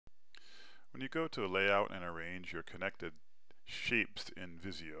When you go to layout and arrange your connected shapes in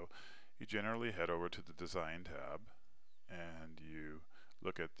Visio, you generally head over to the Design tab and you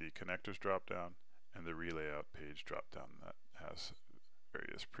look at the Connectors drop-down and the Relayout page drop-down that has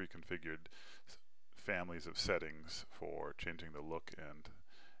various pre-configured families of settings for changing the look and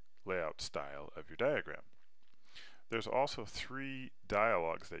layout style of your diagram. There's also 3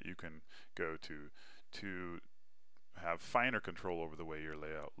 dialogues that you can go to have finer control over the way your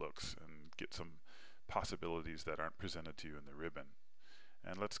layout looks and get some possibilities that aren't presented to you in the ribbon.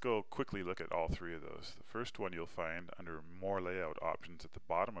 And let's go quickly look at all 3 of those. The first one you'll find under More Layout Options at the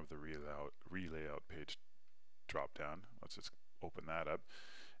bottom of the Relayout page drop-down. Let's just open that up.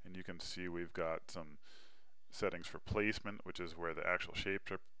 And you can see we've got some settings for placement, which is where the actual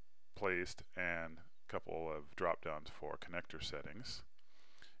shapes are placed, and a couple of drop-downs for connector settings.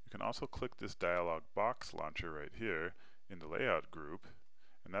 You can also click this dialog box launcher right here in the Layout group,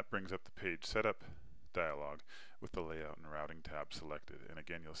 and that brings up the Page Setup dialog with the Layout and Routing tab selected. And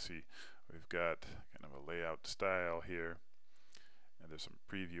again, you'll see we've got kind of a layout style here, and there's some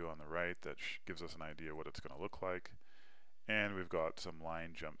preview on the right that gives us an idea what it's going to look like. And we've got some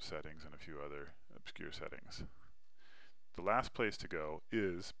line jump settings and a few other obscure settings. The last place to go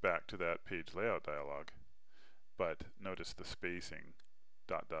is back to that page layout dialog, but notice the spacing ...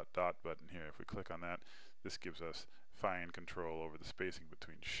 button here. If we click on that, this gives us fine control over the spacing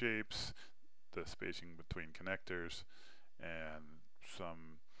between shapes, the spacing between connectors, and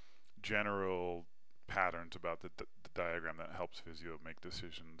some general patterns about the diagram that helps Visio make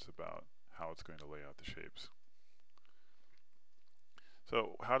decisions about how it's going to lay out the shapes.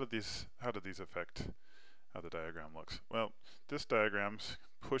 So how do these affect how the diagram looks? Well, this diagram's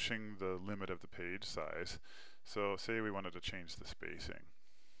pushing the limit of the page size. So say we wanted to change the spacing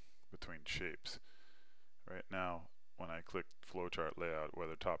between shapes. Right now, when I click flowchart layout,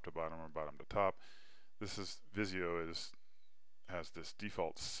 whether top to bottom or bottom to top, Visio has this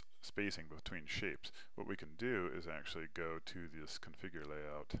default spacing between shapes. What we can do is actually go to this configure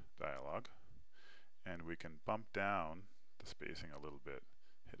layout dialog, and we can bump down the spacing a little bit,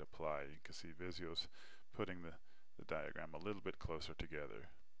 hit apply. You can see Visio's putting the diagram a little bit closer together.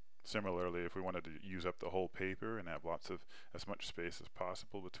 Similarly, if we wanted to use up the whole paper and have as much space as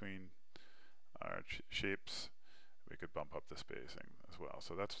possible between our shapes, we could bump up the spacing as well.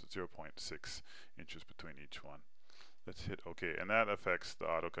 So that's 0.6 inches between each one. Let's hit OK, and that affects the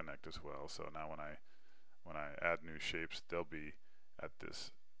auto connect as well. So now when I add new shapes, they'll be at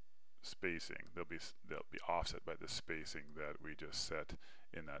this spacing. They'll be offset by the spacing that we just set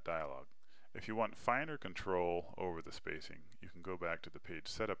in that dialog. If you want finer control over the spacing, you can go back to the page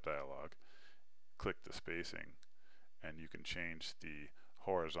setup dialog, click the spacing, and you can change the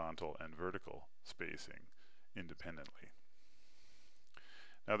horizontal and vertical spacing independently.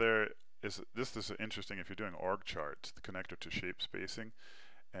 Now this is interesting if you're doing org charts, the connector to shape spacing,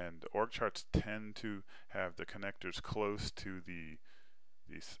 and org charts tend to have the connectors close to the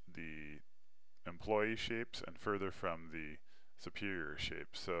employee shapes and further from the superior shape.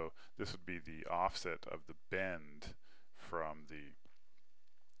 So this would be the offset of the bend from the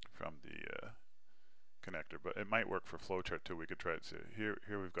connector, but it might work for flowchart too. We could try it. So here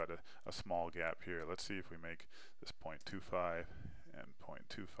we've got a small gap here. Let's see if we make this 0.25 and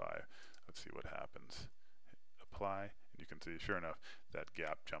 0.25. Let's see what happens. Hit apply, and you can see sure enough that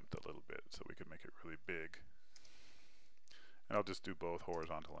gap jumped a little bit, so we could make it really big. And I'll just do both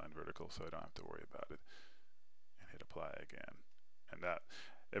horizontal and vertical so I don't have to worry about it. And hit apply again. And that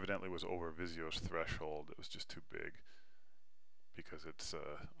evidently was over Visio's threshold. It was just too big because it's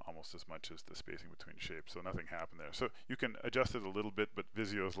almost as much as the spacing between shapes. So nothing happened there. So you can adjust it a little bit, but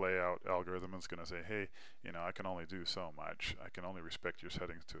Visio's layout algorithm is going to say, hey, you know, I can only do so much. I can only respect your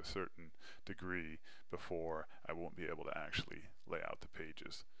settings to a certain degree before I won't be able to actually lay out the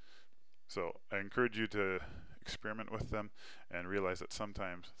pages. So I encourage you to experiment with them and realize that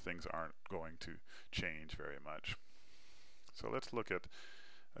sometimes things aren't going to change very much. So let's look at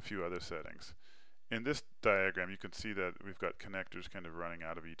a few other settings. In this diagram, you can see that we've got connectors kind of running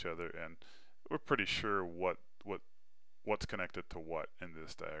out of each other, and we're pretty sure what's connected to what in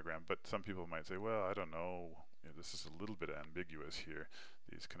this diagram. But some people might say, well, I don't know, this is a little bit ambiguous here.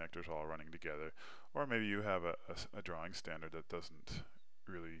 These connectors all running together. Or maybe you have a drawing standard that doesn't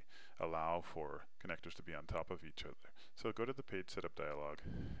really allow for connectors to be on top of each other. So go to the page setup dialog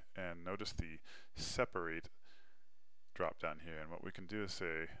and notice the separate drop down here, and what we can do is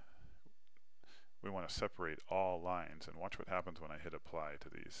say we want to separate all lines, and watch what happens when I hit apply to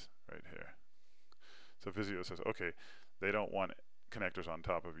these right here. So Visio says, okay, they don't want connectors on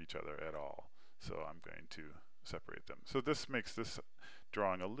top of each other at all, so I'm going to separate them. So this makes this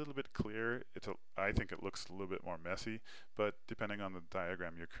drawing a little bit clearer. I think it looks a little bit more messy, but depending on the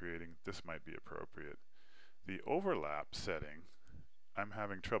diagram you're creating, this might be appropriate. The overlap setting, I'm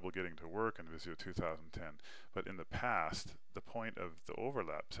having trouble getting to work in Visio 2010, but in the past, the point of the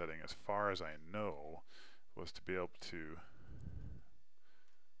overlap setting, as far as I know, was to be able to